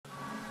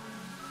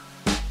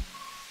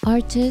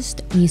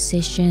Artist,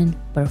 musician,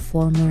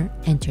 performer,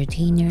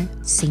 entertainer,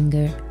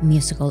 singer,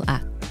 musical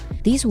act.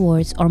 These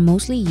words are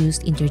mostly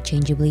used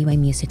interchangeably by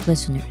music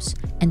listeners,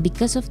 and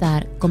because of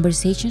that,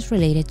 conversations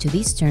related to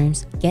these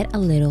terms get a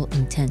little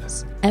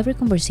intense. Every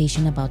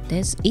conversation about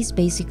this is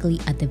basically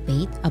a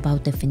debate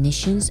about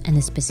definitions and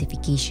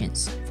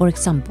specifications. For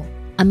example,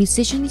 a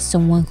musician is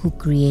someone who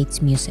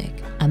creates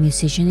music. A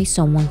musician is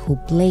someone who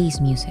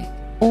plays music.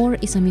 Or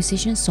is a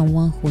musician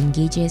someone who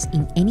engages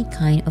in any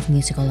kind of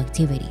musical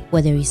activity,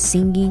 whether it's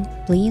singing,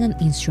 playing an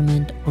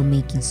instrument, or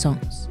making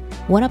songs?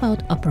 What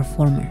about a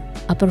performer?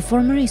 A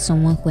performer is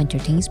someone who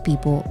entertains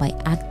people by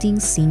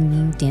acting,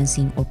 singing,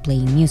 dancing, or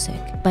playing music.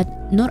 But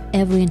not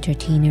every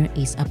entertainer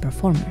is a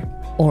performer,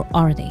 or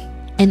are they?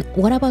 And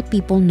what about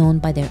people known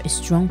by their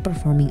strong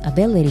performing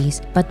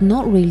abilities, but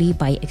not really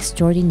by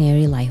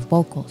extraordinary live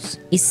vocals?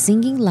 Is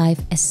singing live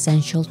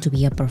essential to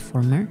be a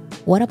performer?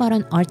 What about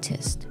an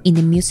artist, in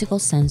the musical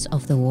sense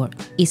of the word?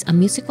 Is a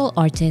musical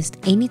artist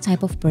any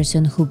type of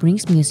person who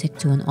brings music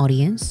to an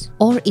audience?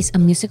 Or is a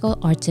musical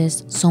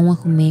artist someone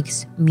who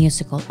makes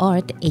musical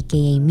art,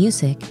 aka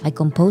music, by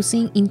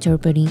composing,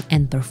 interpreting,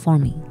 and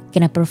performing?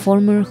 Can a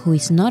performer who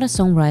is not a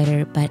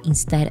songwriter but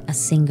instead a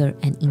singer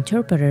and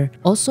interpreter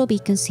also be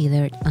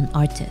considered an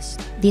artist?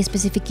 The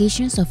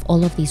specifications of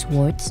all of these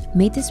words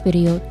made this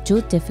video too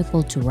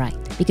difficult to write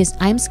because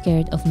I'm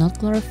scared of not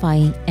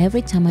clarifying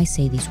every time I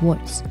say these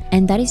words,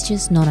 and that is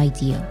just not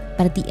ideal.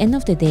 But at the end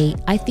of the day,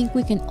 I think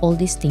we can all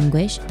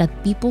distinguish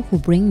that people who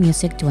bring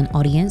music to an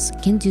audience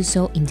can do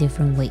so in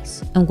different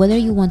ways. And whether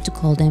you want to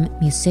call them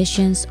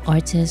musicians,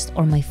 artists,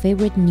 or my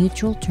favorite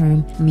neutral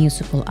term,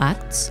 musical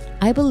acts,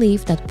 I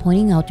believe that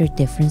pointing out their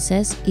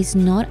differences is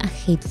not a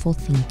hateful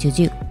thing to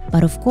do.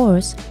 But of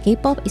course,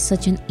 K-pop is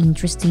such an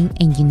interesting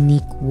and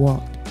unique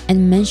world,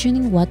 and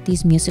mentioning what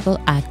these musical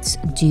acts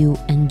do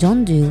and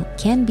don't do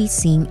can be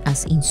seen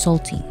as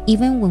insulting,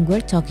 even when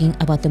we're talking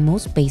about the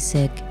most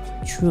basic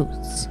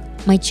truths.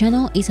 My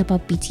channel is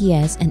about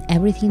BTS and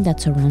everything that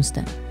surrounds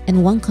them.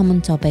 And one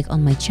common topic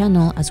on my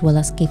channel, as well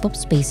as K-pop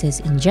spaces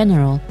in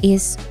general,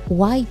 is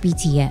why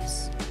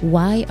BTS?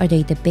 Why are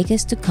they the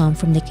biggest to come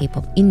from the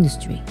K-pop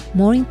industry?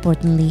 More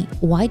importantly,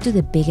 why do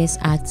the biggest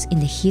acts in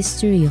the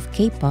history of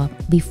K-pop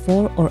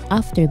before or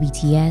after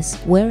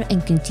BTS were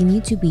and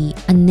continue to be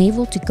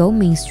unable to go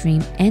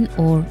mainstream and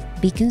or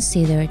be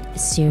considered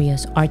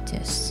serious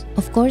artists?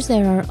 Of course,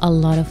 there are a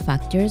lot of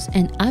factors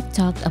and I've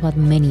talked about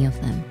many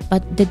of them,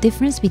 but the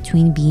difference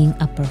between being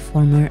a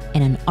performer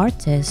and an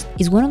artist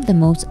is one of the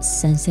most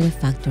sensitive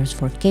factors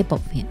for K-pop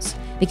fans,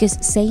 because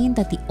saying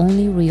that the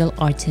only real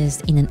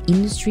artists in an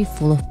industry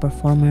full of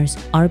performers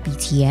are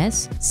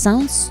BTS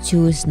sounds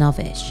too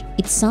snobbish.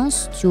 It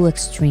sounds too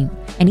extreme,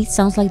 and it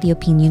sounds like the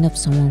opinion of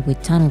someone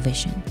with tunnel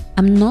vision.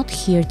 I'm not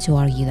here to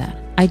argue that.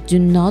 I do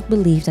not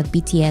believe that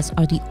BTS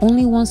are the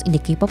only ones in the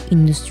K-pop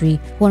industry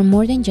who are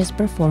more than just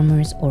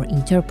performers or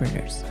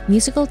interpreters.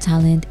 Musical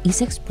talent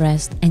is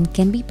expressed and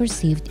can be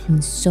perceived in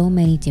so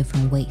many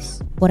different ways.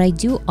 What I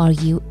do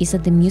argue is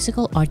that the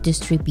musical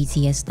artistry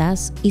BTS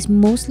does is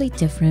mostly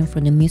different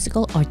from the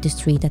musical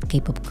artistry that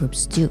K-pop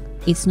groups do.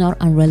 It's not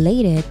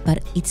unrelated,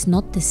 but it's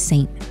not the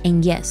same.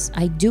 And yes,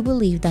 I do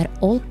believe that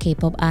all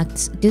K-pop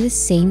acts do the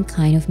same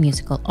kind of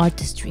musical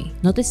artistry,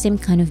 not the same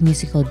kind of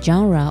musical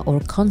genre or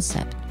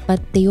concept, but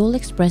they all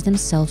express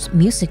themselves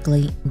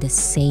musically the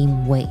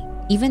same way.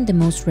 Even the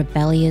most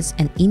rebellious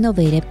and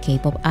innovative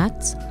K-pop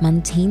acts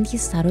maintain the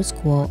status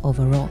quo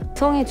overall.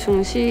 성이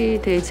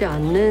중시되지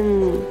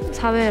않는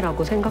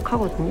사회라고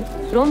생각하거든요.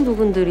 그런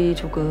부분들이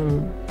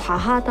조금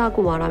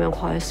과하다고 말하면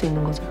과할 수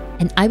있는 거죠.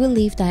 And I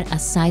believe that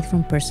aside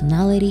from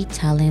personality,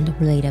 talent,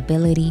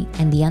 relatability,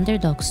 and the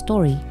underdog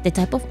story, the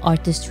type of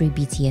artistry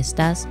BTS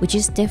does, which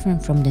is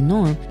different from the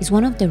norm, is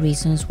one of the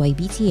reasons why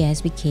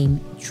BTS became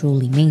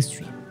truly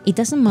mainstream. It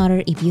doesn't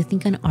matter if you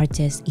think an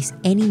artist is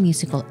any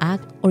musical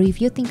act or if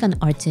you think an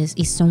artist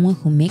is someone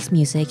who makes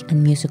music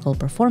and musical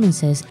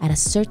performances at a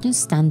certain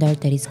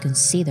standard that is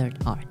considered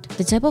art.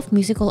 The type of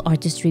musical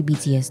artistry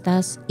BTS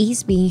does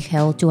is being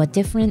held to a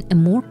different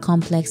and more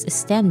complex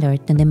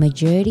standard than the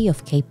majority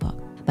of K-pop,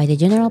 by the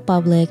general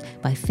public,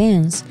 by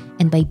fans,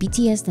 and by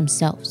BTS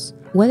themselves.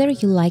 Whether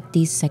you like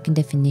this second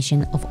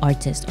definition of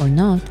artist or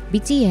not,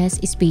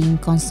 BTS is being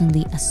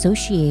constantly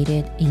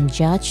associated and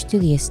judged to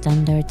the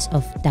standards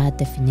of that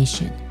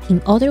definition.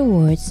 In other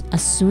words,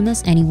 as soon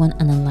as anyone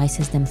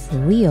analyzes them for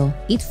real,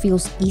 it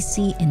feels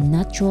easy and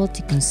natural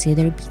to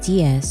consider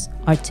BTS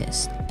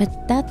artists.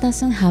 But that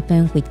doesn't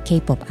happen with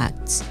K-pop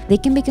acts. They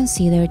can be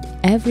considered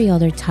every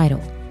other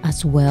title,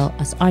 as well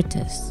as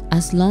artists,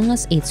 as long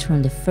as it's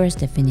from the first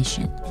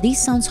definition.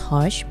 This sounds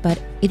harsh, but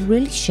it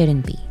really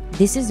shouldn't be.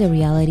 This is the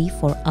reality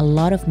for a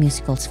lot of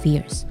musical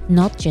spheres,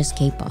 not just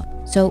K-pop.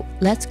 So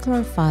let's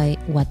clarify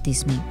what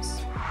this means.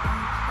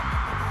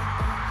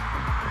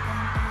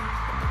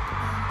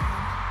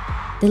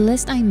 The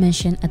list I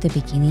mentioned at the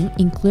beginning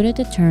included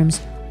the terms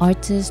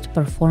artist,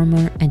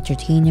 performer,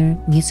 entertainer,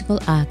 musical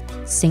act,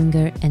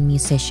 singer, and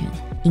musician.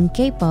 In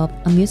K-pop,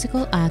 a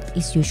musical act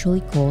is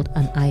usually called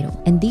an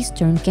idol, and this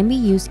term can be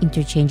used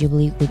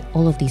interchangeably with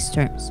all of these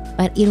terms,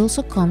 but it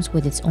also comes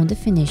with its own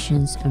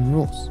definitions and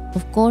rules.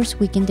 Of course,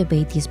 we can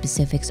debate the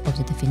specifics of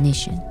the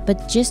definition,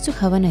 but just to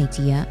have an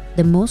idea,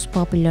 the most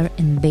popular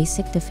and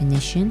basic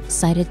definition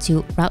cited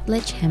to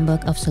Routledge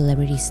Handbook of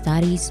Celebrity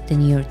Studies, the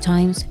New York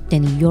Times, the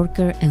New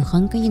Yorker, and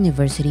Hong Kong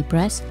University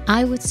Press,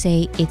 I would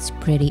say it's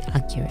pretty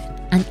accurate.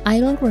 An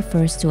idol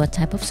refers to a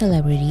type of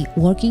celebrity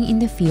working in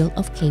the field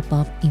of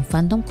K-pop in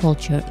fandom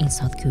culture in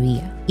South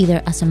Korea,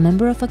 either as a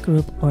member of a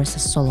group or as a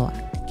solo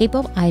act.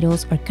 K-pop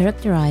idols are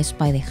characterized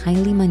by the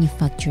highly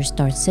manufactured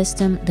star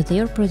system that they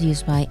are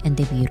produced by and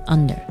debuted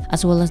under,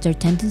 as well as their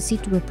tendency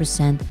to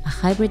represent a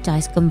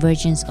hybridized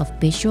convergence of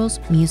visuals,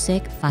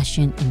 music,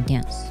 fashion, and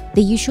dance.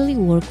 They usually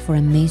work for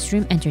a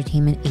mainstream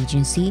entertainment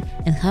agency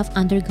and have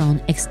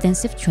undergone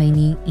extensive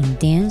training in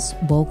dance,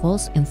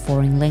 vocals, and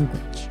foreign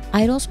language.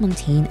 Idols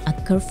maintain a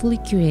carefully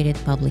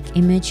curated public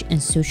image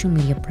and social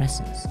media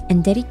presence,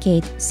 and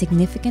dedicate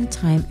significant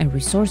time and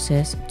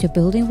resources to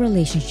building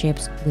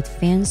relationships with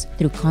fans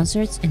through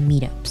concerts and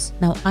meetups.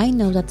 Now, I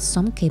know that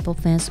some K-pop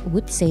fans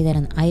would say that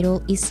an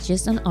idol is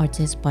just an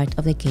artist part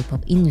of the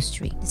K-pop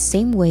industry, the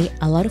same way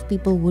a lot of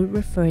people would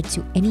refer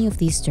to any of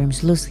these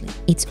terms loosely.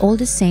 It's all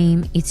the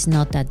same, it's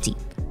not that deep,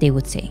 they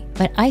would say.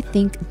 But I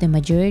think the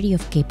majority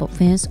of K-pop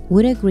fans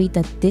would agree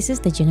that this is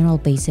the general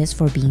basis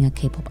for being a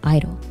K-pop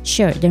idol.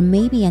 Sure, there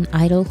may be an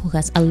idol who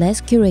has a less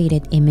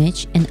curated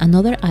image, and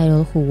another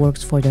idol who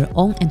works for their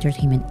own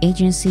entertainment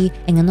agency,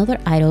 and another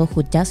idol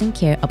who doesn't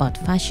care about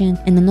fashion,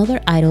 and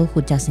another idol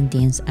who doesn't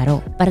dance at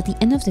all. But at the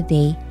end of the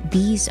day,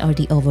 these are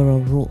the overall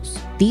rules.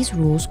 These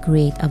rules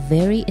create a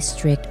very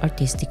strict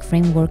artistic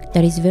framework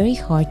that is very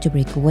hard to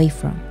break away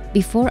from.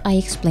 Before I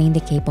explain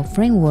the K-pop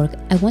framework,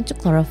 I want to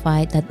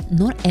clarify that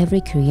not every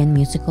Korean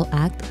musical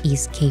act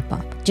is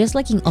K-pop. Just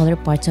like in other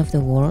parts of the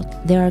world,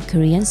 there are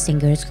Korean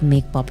singers who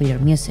make popular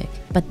music,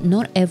 but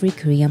not every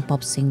Korean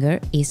pop singer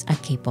is a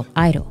K-pop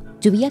idol.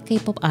 To be a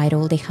K-pop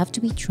idol, they have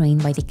to be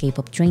trained by the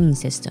K-pop training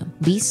system,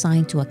 be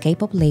signed to a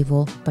K-pop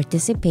label,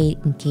 participate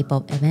in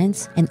K-pop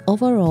events, and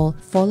overall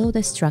follow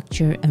the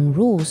structure and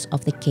rules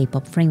of the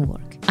K-pop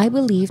framework. I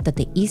believe that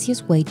the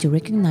easiest way to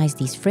recognize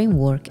this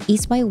framework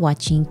is by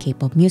watching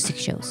K-pop music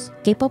shows.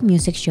 K-pop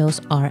music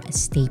shows are a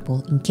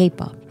staple in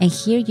K-pop, and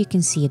here you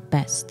can see it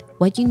best.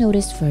 What you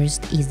notice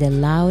first is the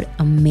loud,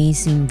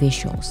 amazing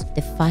visuals,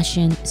 the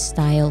fashion,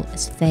 style,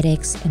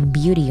 aesthetics, and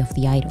beauty of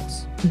the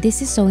idols.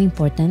 This is so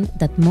important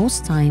that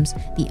most times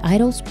the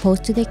idols pose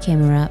to the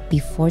camera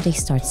before they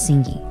start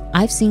singing.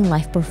 I've seen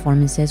live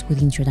performances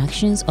with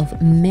introductions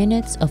of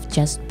minutes of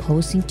just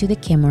posing to the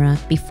camera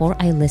before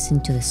I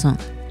listen to the song.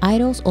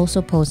 Idols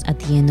also pose at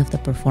the end of the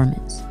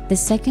performance. The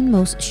second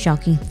most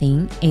shocking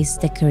thing is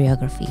the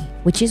choreography,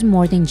 which is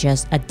more than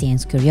just a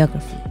dance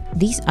choreography.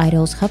 These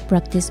idols have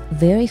practiced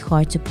very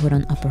hard to put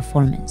on a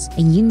performance,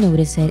 and you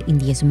notice it in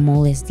the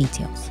smallest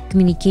details.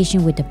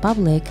 Communication with the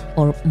public,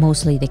 or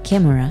mostly the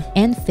camera,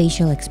 and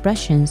facial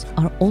expressions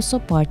are also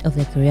part of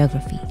the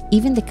choreography.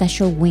 Even the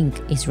casual wink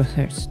is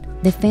rehearsed.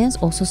 The fans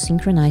also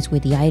synchronize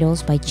with the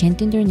idols by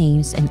chanting their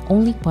names and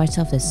only parts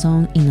of the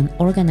song in an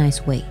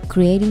organized way,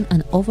 creating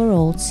an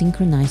overall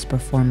synchronized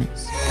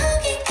performance.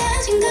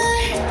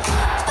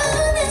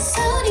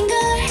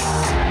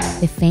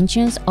 The fan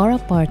chants are a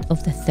part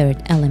of the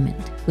third element,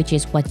 which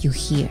is what you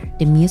hear,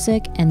 the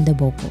music and the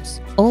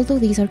vocals. Although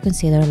these are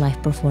considered live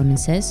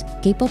performances,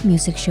 K-pop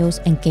music shows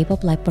and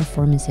K-pop live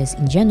performances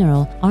in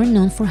general are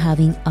known for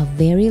having a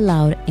very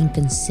loud and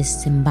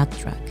consistent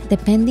backtrack.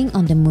 Depending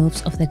on the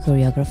moves of the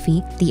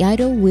choreography, the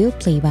idol will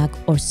play back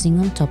or sing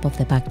on top of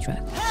the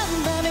backtrack.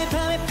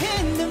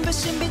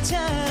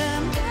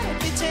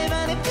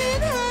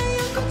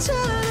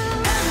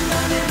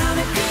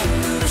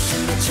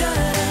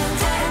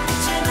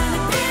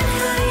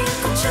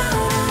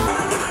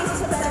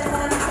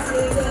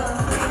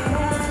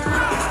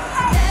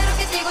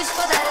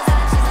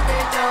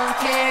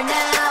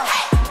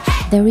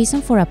 The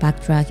reason for a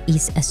backtrack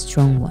is a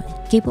strong one.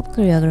 K-pop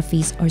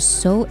choreographies are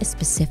so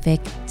specific,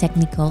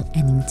 technical,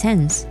 and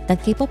intense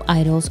that K-pop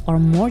idols are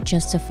more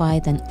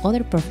justified than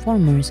other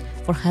performers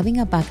for having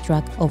a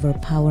backtrack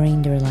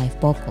overpowering their live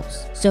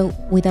vocals. So,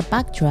 with a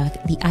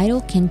backtrack, the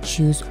idol can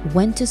choose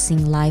when to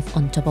sing live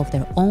on top of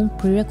their own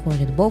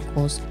pre-recorded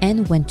vocals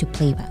and when to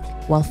playback,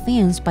 while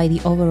fans buy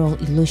the overall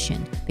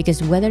illusion,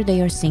 because whether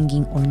they are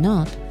singing or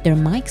not, their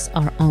mics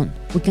are on.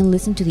 We can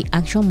listen to the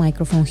actual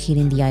microphone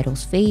hitting the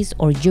idol's face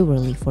or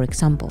jewelry, for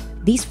example.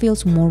 This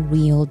feels more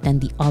real than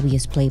the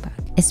obvious playback,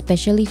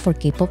 especially for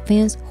K-pop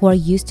fans who are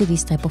used to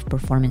this type of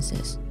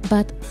performances.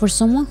 But for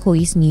someone who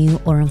is new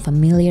or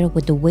unfamiliar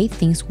with the way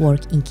things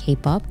work in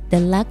K-pop, the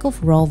lack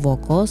of raw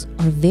vocals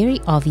are very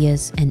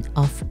obvious and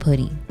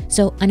off-putting.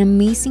 So an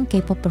amazing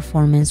K-pop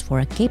performance for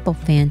a K-pop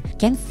fan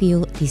can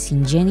feel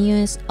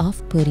disingenuous,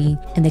 off-putting,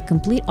 and the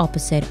complete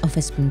opposite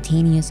of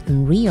spontaneous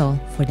and real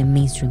for the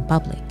mainstream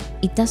public.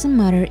 It doesn't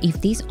matter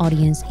if this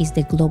audience is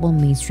the global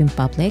mainstream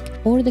public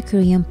or the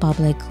Korean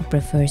public who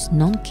prefers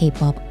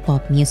non-K-pop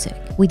pop music.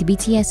 With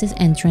BTS's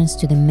entrance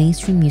to the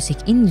mainstream music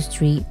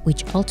industry,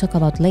 which I'll talk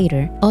about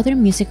later, other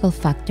musical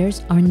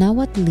factors are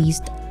now at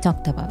least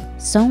talked about.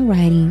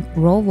 Songwriting,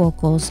 raw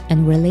vocals,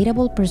 and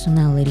relatable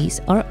personalities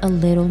are a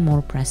little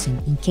more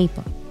present in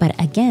K-pop. But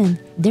again,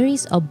 there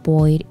is a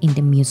void in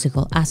the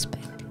musical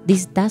aspect.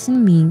 This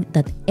doesn't mean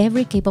that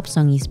every K-pop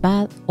song is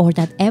bad or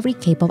that every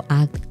K-pop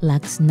act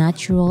lacks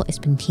natural,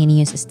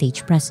 spontaneous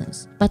stage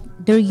presence, but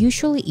there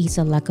usually is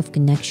a lack of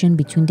connection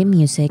between the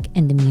music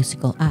and the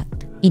musical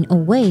act. In a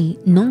way,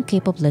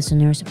 non-K-pop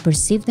listeners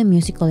perceive the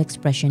musical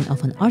expression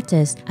of an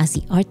artist as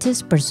the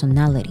artist's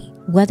personality.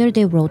 Whether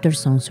they wrote their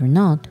songs or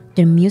not,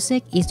 their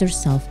music is their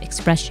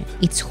self-expression.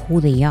 It's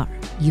who they are.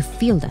 You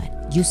feel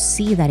that. You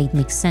see that it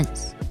makes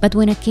sense. But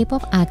when a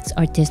K-pop act's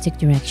artistic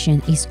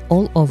direction is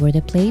all over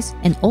the place,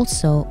 and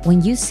also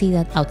when you see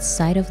that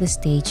outside of the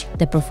stage,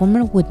 the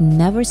performer would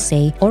never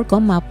say or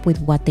come up with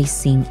what they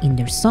sing in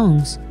their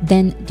songs,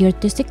 then the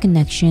artistic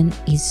connection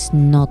is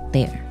not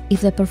there.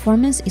 If the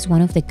performance is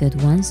one of the good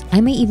ones,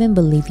 I may even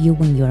believe you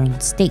when you're on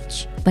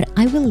stage, but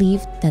I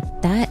believe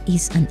that that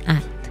is an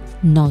act,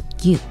 not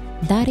you.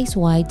 That is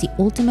why the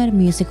ultimate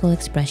musical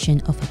expression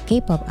of a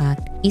K-pop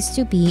act is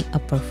to be a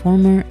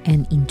performer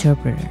and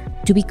interpreter.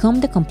 To become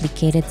the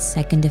complicated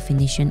second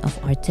definition of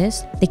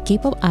artist, the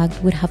K-pop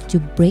act would have to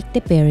break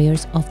the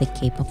barriers of the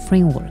K-pop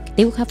framework.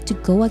 They would have to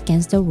go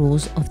against the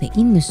rules of the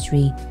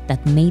industry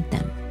that made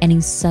them. And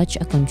in such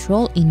a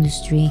controlled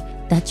industry,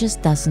 that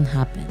just doesn't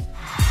happen.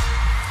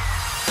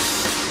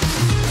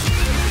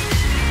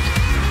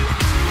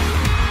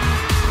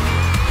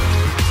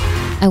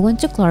 I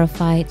want to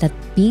clarify that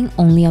being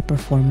only a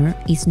performer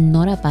is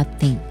not a bad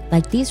thing.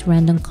 Like this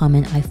random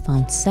comment I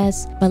found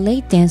says,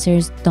 ballet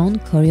dancers don't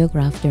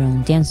choreograph their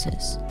own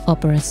dances.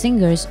 Opera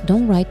singers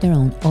don't write their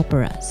own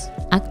operas.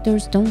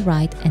 Actors don't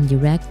write and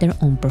direct their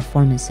own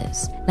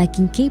performances. Like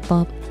in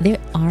K-pop, there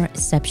are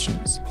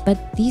exceptions, but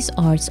these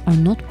arts are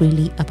not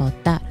really about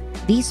that.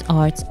 These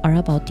arts are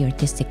about the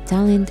artistic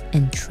talent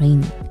and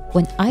training.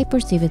 When I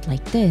perceive it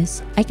like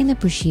this, I can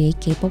appreciate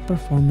K-pop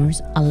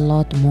performers a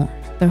lot more.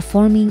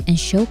 Performing and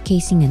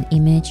showcasing an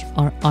image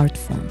are art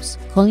forms.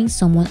 Calling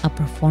someone a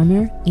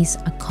performer is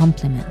a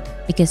compliment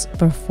because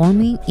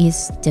performing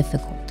is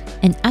difficult.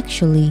 And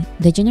actually,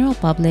 the general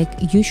public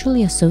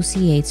usually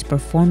associates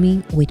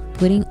performing with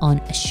putting on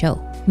a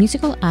show.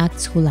 Musical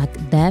acts who lack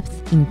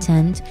depth,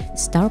 intent,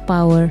 star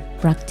power,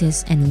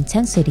 practice, and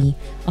intensity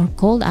are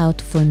called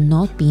out for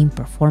not being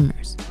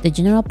performers. The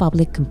general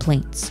public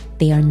complains.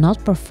 They are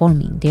not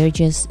performing, they're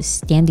just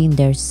standing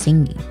there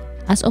singing.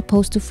 As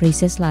opposed to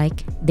phrases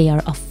like, they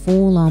are a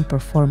full-on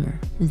performer.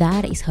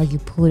 That is how you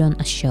put on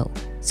a show.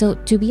 So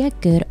to be a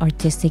good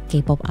artistic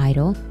K-pop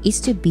idol is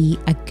to be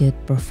a good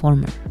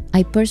performer.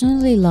 I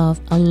personally love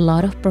a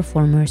lot of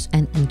performers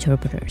and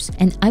interpreters,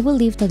 and I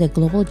believe that the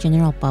global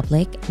general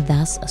public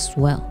does as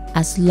well.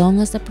 As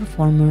long as the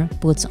performer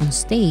puts on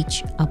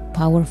stage a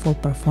powerful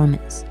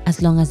performance,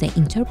 as long as the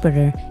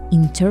interpreter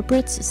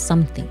interprets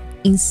something.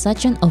 In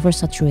such an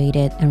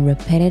oversaturated and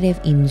repetitive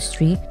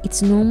industry,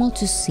 it's normal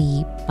to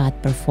see bad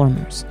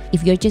performers.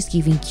 If you're just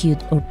giving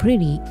cute or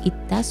pretty, it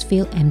does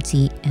feel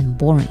empty and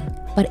boring.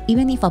 But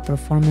even if a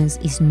performance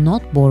is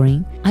not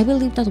boring, I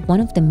believe that one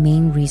of the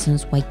main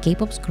reasons why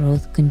K-pop's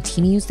growth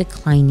continues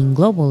declining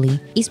globally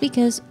is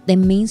because the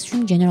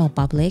mainstream general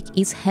public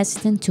is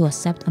hesitant to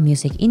accept a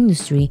music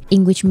industry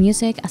in which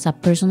music as a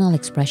personal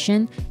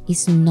expression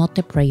is not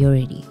the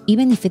priority.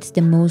 Even if it's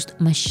the most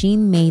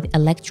machine-made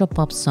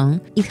electropop song,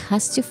 it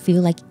has to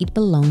feel like it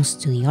belongs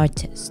to the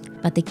artist.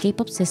 But the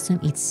K-pop system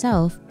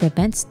itself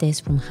prevents this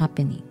from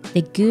happening.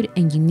 The good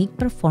and unique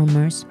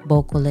performers,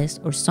 vocalists,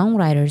 or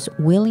songwriters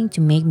willing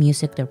to make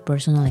music their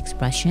personal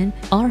expression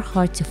are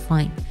hard to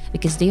find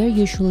because they are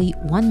usually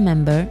one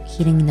member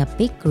hidden in a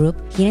big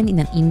group, hidden in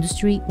an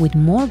industry with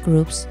more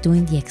groups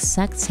doing the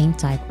exact same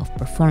type of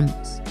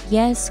performance.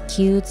 Yes,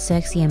 cute,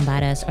 sexy, and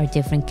badass are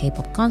different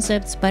K-pop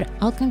concepts, but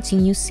I'll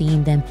continue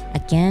seeing them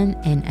again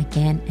and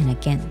again and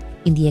again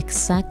in the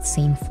exact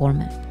same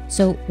format.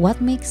 So what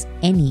makes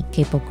any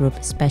K-pop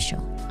group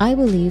special? I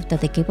believe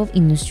that the K-pop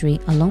industry,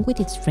 along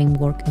with its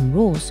framework and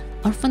rules,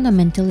 are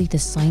fundamentally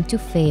designed to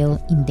fail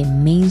in the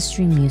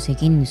mainstream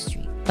music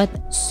industry.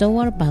 But so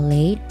are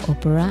ballet,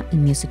 opera,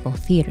 and musical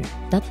theater.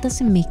 That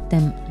doesn't make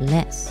them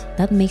less.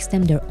 That makes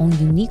them their own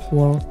unique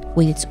world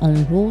with its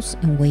own rules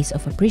and ways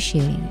of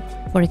appreciating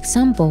it. For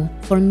example,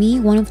 for me,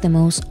 one of the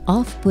most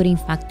off-putting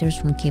factors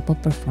from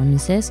K-pop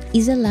performances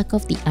is the lack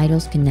of the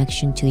idol's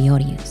connection to the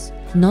audience.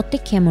 Not the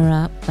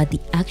camera, but the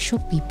actual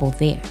people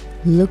there,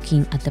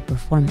 looking at the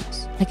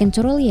performance. I can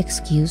totally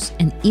excuse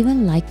and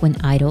even like when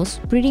idols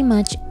pretty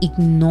much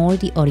ignore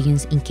the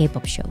audience in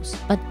K-pop shows.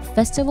 But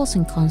festivals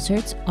and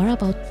concerts are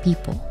about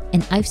people,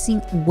 and I've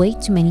seen way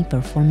too many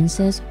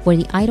performances where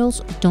the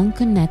idols don't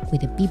connect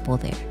with the people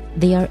there.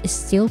 they are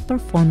still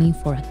performing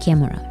for a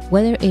camera,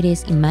 whether it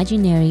is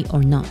imaginary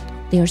or not.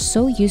 They are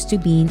so used to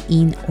being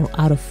in or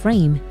out of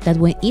frame that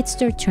when it's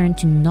their turn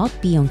to not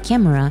be on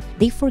camera,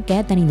 they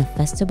forget that in a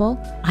festival,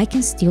 I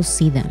can still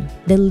see them.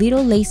 The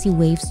little lazy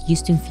waves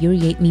used to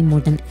infuriate me more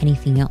than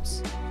anything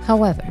else.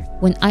 However,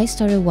 when I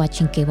started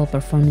watching K-pop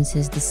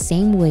performances the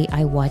same way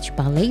I watch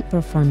ballet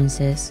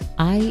performances,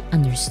 I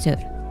understood.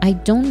 I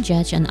don't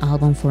judge an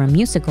album for a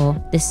musical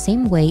the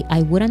same way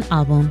I would an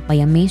album by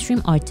a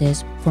mainstream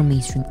artist for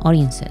mainstream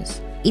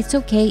audiences. It's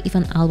okay if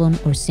an album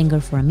or singer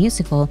for a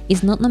musical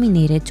is not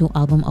nominated to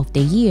Album of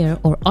the Year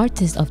or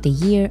Artist of the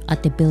Year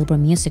at the Billboard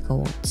Music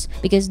Awards,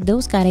 because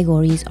those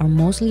categories are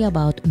mostly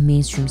about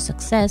mainstream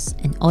success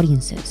and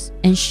audiences.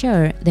 And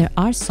sure, there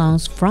are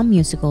songs from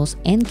musicals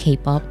and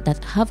K-pop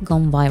that have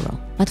gone viral,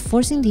 but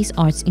forcing these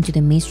arts into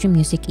the mainstream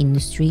music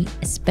industry,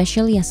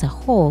 especially as a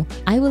whole,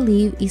 I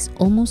believe is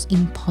almost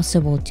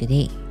impossible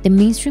today. The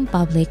mainstream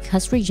public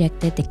has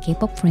rejected the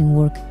K-pop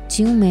framework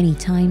too many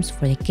times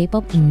for the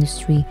K-pop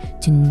industry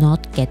to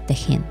not get the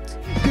hint.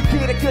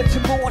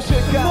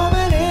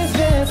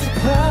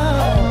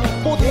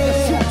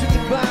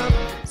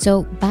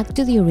 So back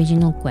to the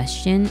original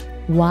question,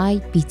 why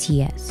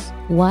BTS?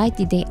 Why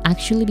did they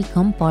actually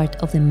become part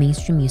of the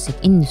mainstream music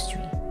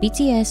industry?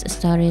 BTS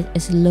started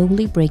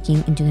slowly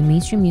breaking into the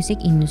mainstream music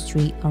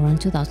industry around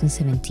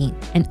 2017,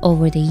 and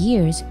over the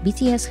years,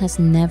 BTS has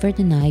never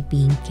denied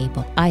being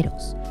K-pop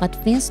idols. But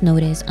fans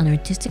notice an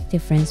artistic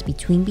difference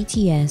between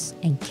BTS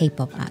and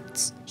K-pop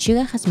acts.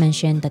 Suga has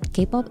mentioned that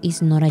K-pop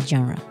is not a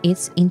genre,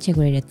 it's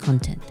integrated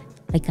content.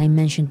 Like I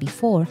mentioned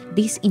before,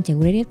 this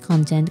integrated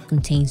content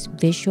contains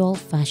visual,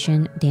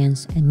 fashion,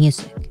 dance, and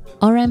music.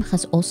 RM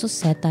has also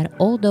said that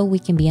although we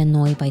can be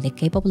annoyed by the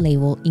K-pop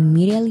label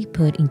immediately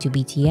put into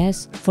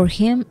BTS, for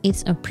him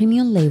it's a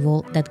premium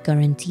label that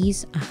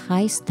guarantees a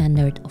high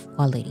standard of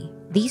quality.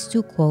 These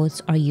two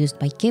quotes are used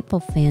by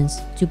K-pop fans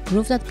to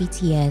prove that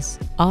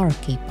BTS are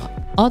K-pop.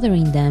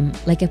 Othering them,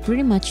 like I've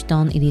pretty much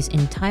done in this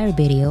entire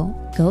video,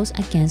 goes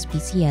against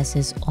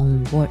BTS's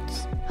own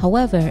words.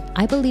 However,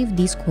 I believe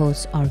these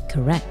quotes are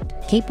correct.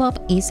 K-pop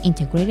is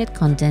integrated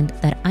content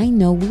that I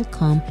know will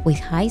come with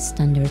high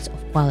standards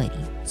of quality.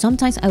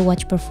 Sometimes I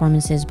watch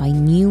performances by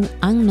new,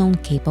 unknown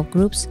K-pop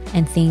groups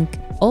and think,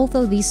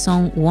 although this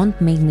song won't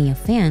make me a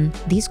fan,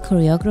 this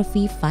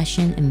choreography,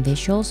 fashion, and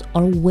visuals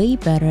are way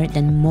better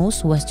than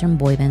most Western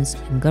boy bands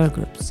and girl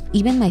groups.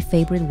 Even my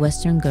favorite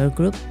Western girl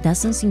group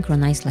doesn't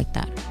synchronize like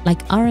that.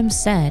 Like RM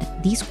said,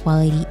 this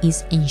quality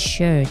is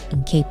ensured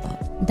in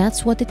K-pop.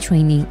 That's what the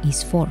training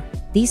is for.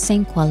 This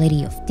same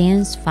quality of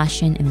dance,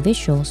 fashion, and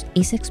visuals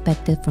is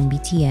expected from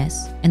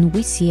BTS, and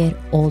we see it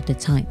all the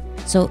time.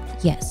 So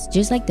yes,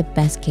 just like the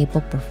best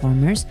K-pop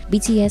performers,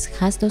 BTS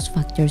has those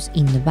factors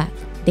in the back.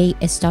 They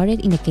started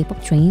in the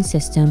K-pop training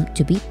system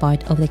to be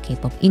part of the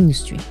K-pop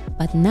industry,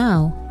 but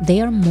now they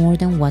are more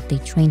than what they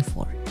trained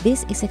for.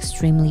 This is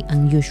extremely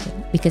unusual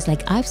because,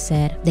 like I've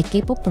said, the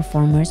K-pop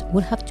performers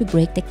would have to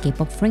break the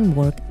K-pop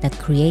framework that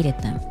created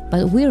them.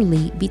 But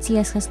weirdly,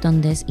 BTS has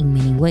done this in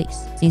many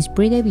ways, since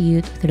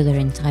pre-debut through their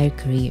entire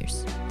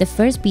careers. The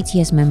first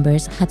BTS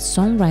members had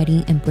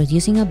songwriting and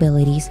producing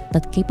abilities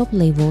that K-pop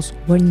labels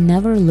were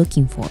never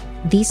looking for.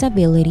 These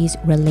abilities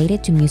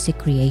related to music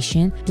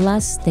creation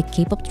plus the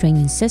K-pop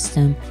training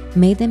system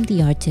made them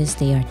the artists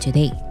they are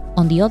today.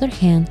 On the other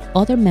hand,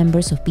 other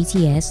members of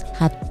BTS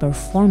had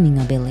performing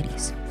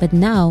abilities, but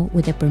now,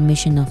 with the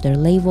permission of their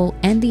label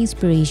and the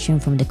inspiration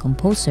from the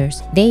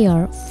composers, they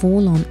are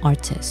full-on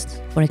artists.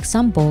 For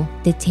example,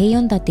 the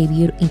Taeyeon that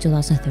debuted in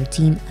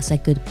 2013 as a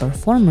good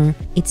performer,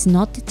 it's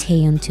not the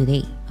Taeyeon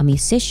today, a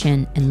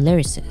musician and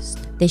lyricist.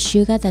 The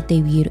Suga that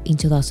debuted in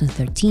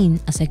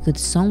 2013 as a good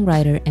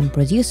songwriter and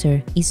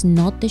producer is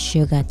not the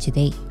Suga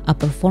today, a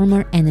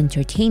performer and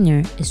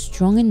entertainer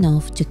strong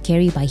enough to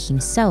carry by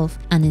himself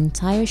an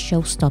entire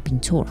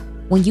show-stopping tour.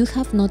 When you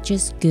have not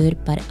just good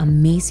but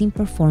amazing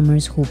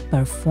performers who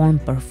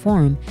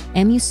perform,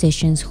 and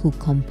musicians who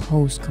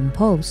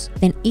compose,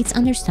 then it's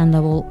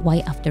understandable why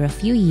after a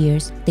few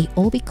years, they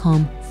all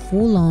become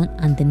full-on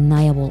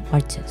undeniable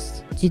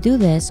artists. To do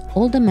this,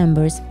 all the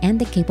members and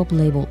the K-pop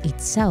label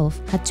itself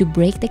had to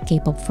break the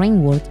K-pop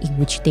framework in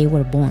which they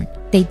were born.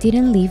 They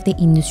didn't leave the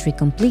industry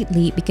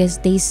completely because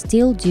they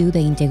still do the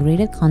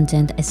integrated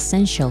content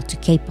essential to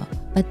K-pop.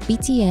 But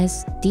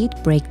BTS did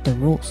break the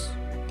rules,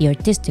 the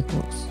artistic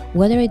rules,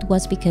 whether it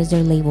was because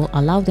their label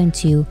allowed them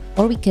to,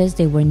 or because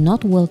they were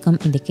not welcome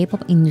in the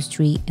K-pop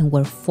industry and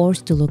were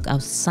forced to look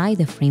outside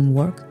the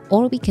framework,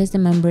 or because the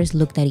members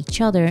looked at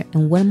each other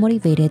and were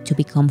motivated to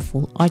become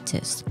full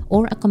artists,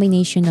 or a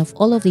combination of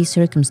all of these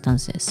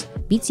circumstances.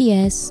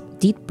 BTS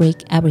did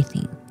break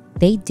everything.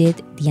 They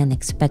did the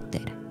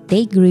unexpected.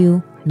 They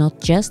grew not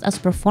just as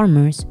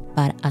performers,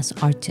 but as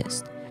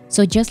artists.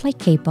 So just like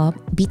K-pop,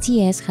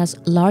 BTS has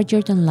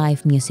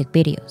larger-than-life music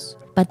videos,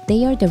 but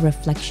they are the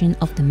reflection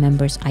of the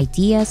members'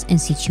 ideas and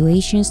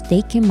situations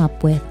they came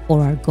up with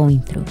or are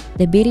going through.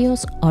 The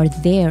videos are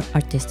their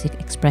artistic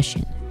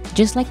expression.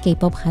 Just like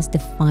K-pop has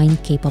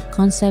defined K-pop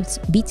concepts,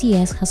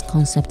 BTS has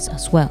concepts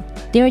as well.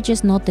 They are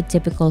just not the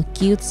typical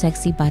cute,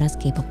 sexy, badass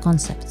K-pop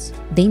concepts.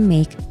 They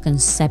make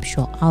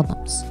conceptual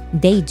albums.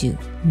 They do,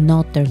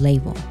 not their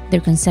label.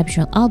 Their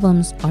conceptual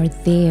albums are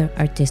their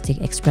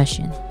artistic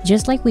expression.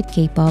 Just like with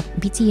K-pop,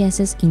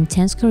 BTS's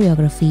intense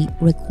choreography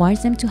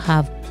requires them to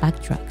have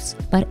backtracks,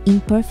 but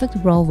imperfect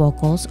raw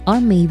vocals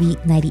are maybe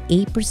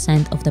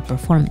 98% of the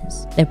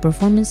performance. Their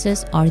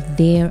performances are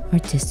their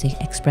artistic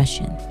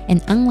expression.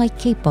 And unlike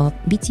K-pop,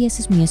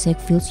 BTS's music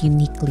feels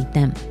uniquely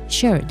them.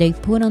 Sure, they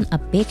put on a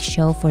big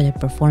show for their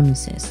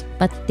performances,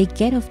 but they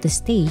get off the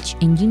stage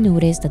and you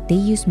notice that they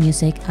use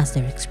music as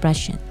their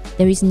expression.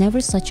 There is never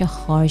such a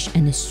harsh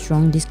and a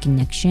strong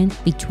disconnection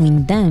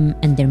between them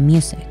and their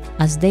music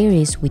as there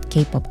is with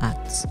K-pop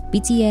acts.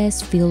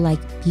 BTS feel like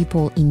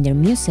people in their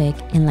music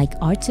and like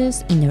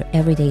artists in their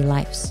everyday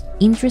lives.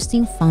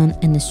 Interesting, fun,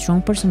 and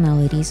strong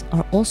personalities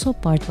are also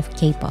part of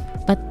K-pop,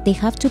 but they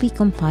have to be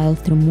compiled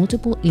through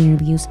multiple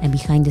interviews and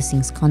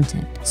behind-the-scenes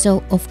content.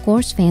 So, of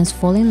course, fans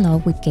fall in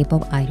love with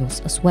K-pop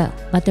idols as well,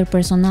 but their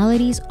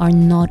personalities are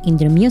not in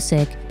their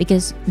music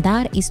because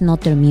that is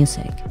not their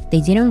music. They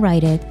didn't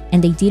write it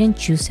and they didn't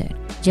choose it.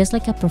 Just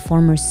like a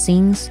performer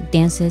sings,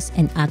 dances,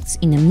 and acts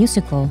in a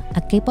musical,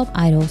 a K-pop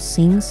idol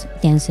sings,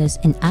 dances,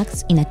 and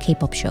acts in a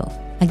K-pop show.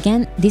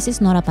 Again, this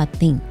is not a bad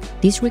thing.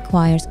 This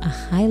requires a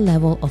high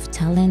level of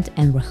talent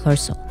and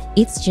rehearsal.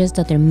 It's just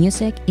that their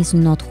music is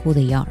not who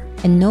they are.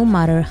 And no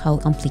matter how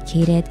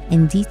complicated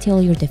and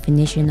detailed your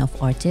definition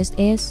of artist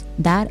is,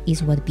 that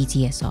is what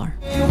BTS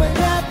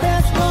are.